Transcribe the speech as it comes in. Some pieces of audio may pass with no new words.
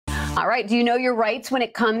All right. Do you know your rights when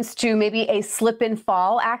it comes to maybe a slip and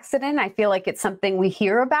fall accident? I feel like it's something we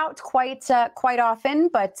hear about quite often.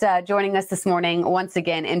 But joining us this morning, once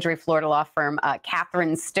again, Injury Florida law firm,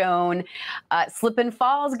 Catherine Stone. Slip and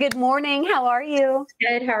falls. Good morning. How are you?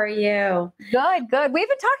 Good. How are you? Good, good. We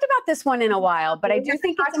haven't talked about this one in a while, but I do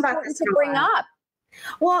think it's important to bring up.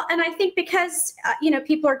 Well, and I think because,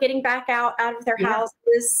 people are getting back out of their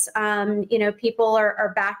houses, people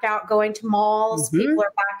are back out going to malls, people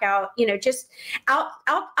are back out, just out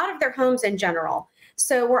of their homes in general.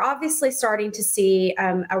 So we're obviously starting to see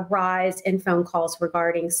a rise in phone calls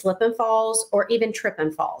regarding slip and falls or even trip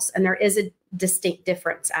and falls. And there is a distinct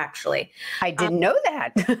difference, actually. I didn't know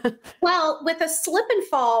that. Well, with a slip and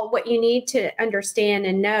fall, what you need to understand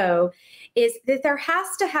and know is that there has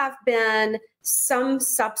to have been some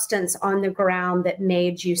substance on the ground that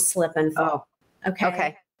made you slip and fall.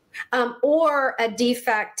 Okay. Or a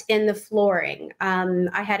defect in the flooring.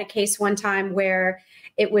 I had a case one time where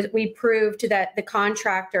we proved that the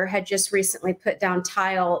contractor had just recently put down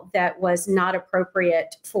tile that was not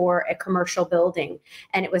appropriate for a commercial building,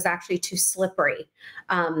 and it was actually too slippery.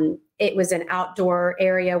 It was an outdoor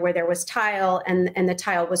area where there was tile, and the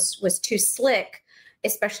tile was too slick,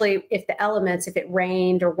 especially if it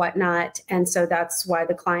rained or whatnot. And so that's why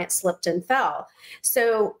the client slipped and fell.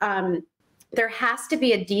 So there has to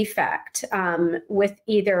be a defect with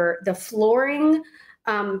either the flooring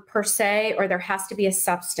per se, or there has to be a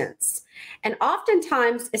substance. And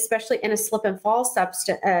oftentimes, especially in a slip and fall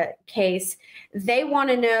case, they want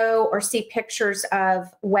to know or see pictures of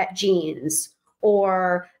wet jeans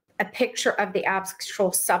or a picture of the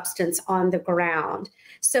actual substance on the ground.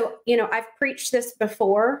 So, I've preached this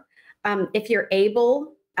before. If you're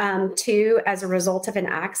able to, as a result of an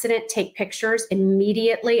accident, take pictures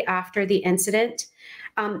immediately after the incident,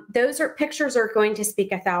 pictures are going to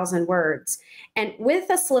speak 1,000 words. And with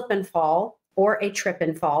a slip and fall or a trip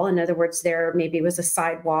and fall, in other words, there maybe was a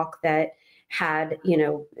sidewalk that had,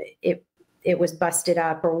 it was busted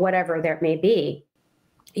up or whatever there may be,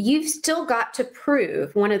 you've still got to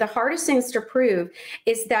prove. One of the hardest things to prove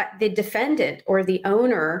is that the defendant or the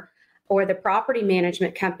owner or the property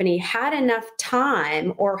management company had enough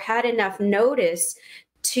time or had enough notice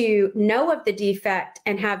to know of the defect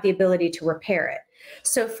and have the ability to repair it.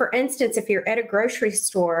 So for instance, if you're at a grocery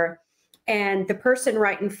store and the person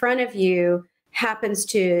right in front of you happens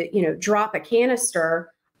to, drop a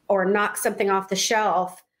canister or knock something off the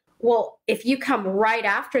shelf, well, if you come right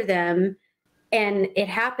after them and it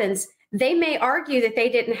happens, they may argue that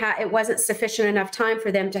it wasn't sufficient enough time for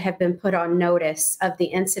them to have been put on notice of the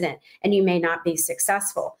incident, and you may not be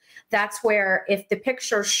successful. That's where if the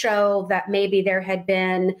pictures show that maybe there had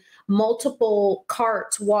been multiple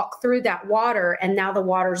carts walk through that water and now the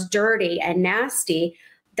water's dirty and nasty,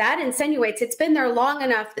 that insinuates it's been there long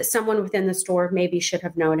enough that someone within the store maybe should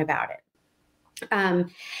have known about it.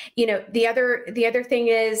 The other thing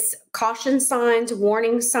is caution signs,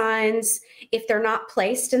 warning signs. If they're not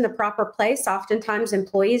placed in the proper place, oftentimes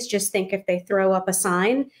employees just think if they throw up a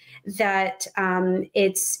sign that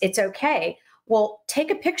it's okay. Well, take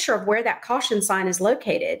a picture of where that caution sign is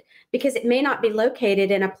located, because it may not be located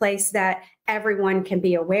in a place that everyone can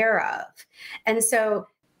be aware of. And so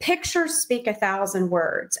pictures speak 1,000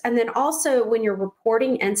 words. And then also when you're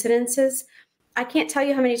reporting incidences, I can't tell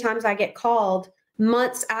you how many times I get called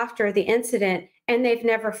months after the incident and they've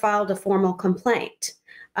never filed a formal complaint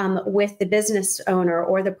with the business owner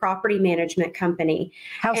or the property management company.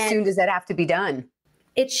 How soon does that have to be done?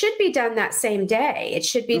 It should be done that same day. It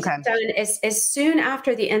should be done as soon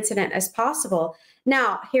after the incident as possible.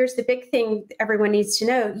 Now, here's the big thing everyone needs to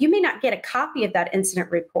know. You may not get a copy of that incident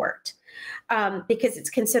report because it's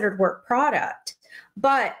considered work product.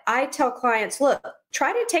 But I tell clients, look,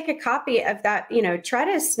 try to take a copy of that, try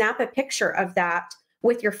to snap a picture of that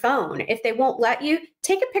with your phone. If they won't let you,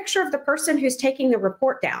 take a picture of the person who's taking the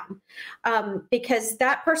report down, because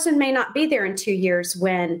that person may not be there in 2 years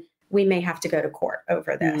when we may have to go to court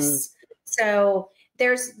over this. So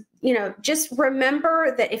there's, just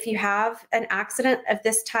remember that if you have an accident of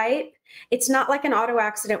this type, it's not like an auto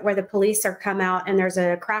accident where the police are come out and there's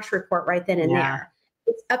a crash report right then and there.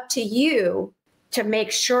 It's up to you to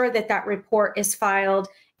make sure that that report is filed.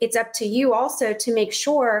 It's up to you also to make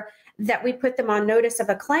sure that we put them on notice of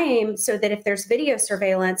a claim so that if there's video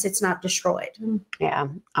surveillance, it's not destroyed. Yeah.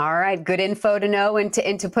 All right. Good info to know and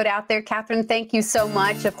to put out there. Catherine, thank you so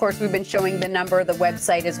much. Of course, we've been showing the number, the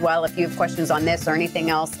website as well. If you have questions on this or anything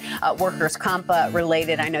else, workers' comp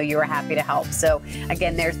related, I know you are happy to help. So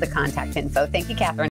again, there's the contact info. Thank you, Catherine.